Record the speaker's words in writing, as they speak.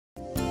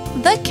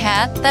the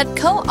cat that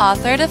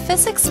co-authored a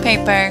physics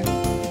paper.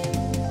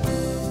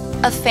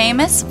 A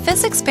famous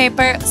physics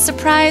paper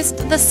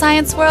surprised the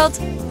science world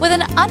with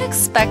an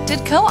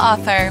unexpected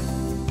co-author,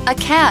 a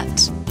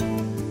cat.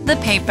 The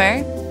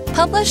paper,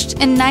 published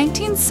in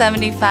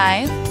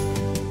 1975,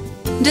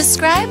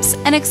 describes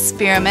an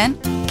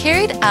experiment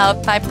carried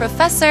out by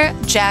Professor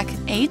Jack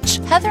H.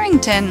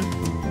 Hetherington.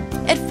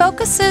 It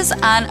focuses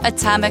on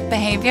atomic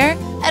behavior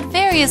at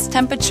various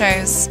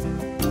temperatures.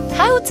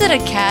 How did a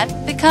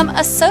cat become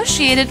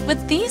associated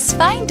with these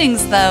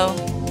findings, though?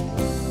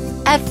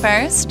 At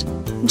first,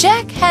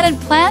 Jack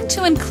hadn't planned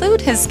to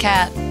include his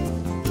cat.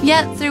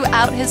 Yet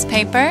throughout his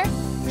paper,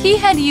 he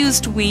had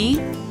used we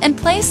in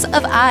place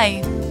of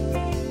I.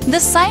 The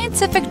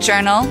scientific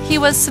journal he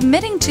was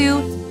submitting to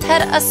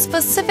had a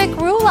specific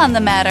rule on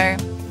the matter.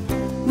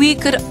 We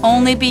could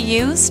only be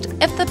used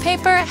if the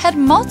paper had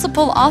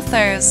multiple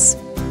authors.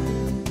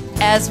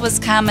 As was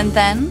common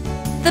then,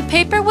 the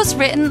paper was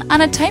written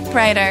on a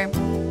typewriter.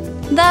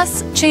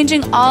 Thus,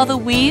 changing all the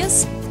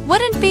we's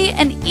wouldn't be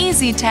an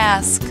easy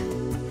task.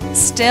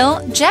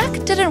 Still, Jack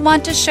didn't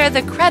want to share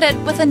the credit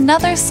with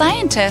another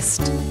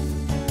scientist.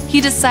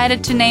 He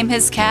decided to name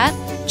his cat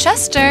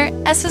Chester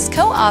as his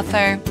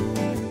co-author.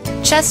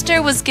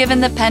 Chester was given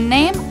the pen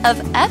name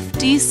of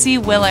F.D.C.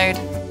 Willard,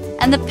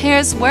 and the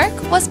pair's work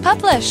was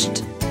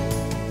published.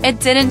 It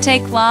didn't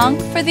take long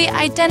for the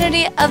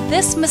identity of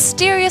this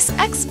mysterious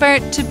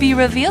expert to be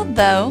revealed,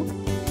 though.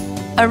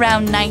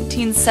 Around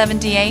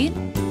 1978,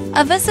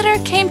 a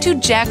visitor came to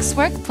Jack's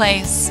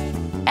workplace,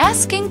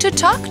 asking to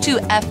talk to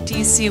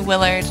F.D.C.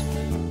 Willard.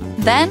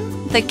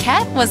 Then, the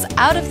cat was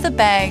out of the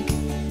bag.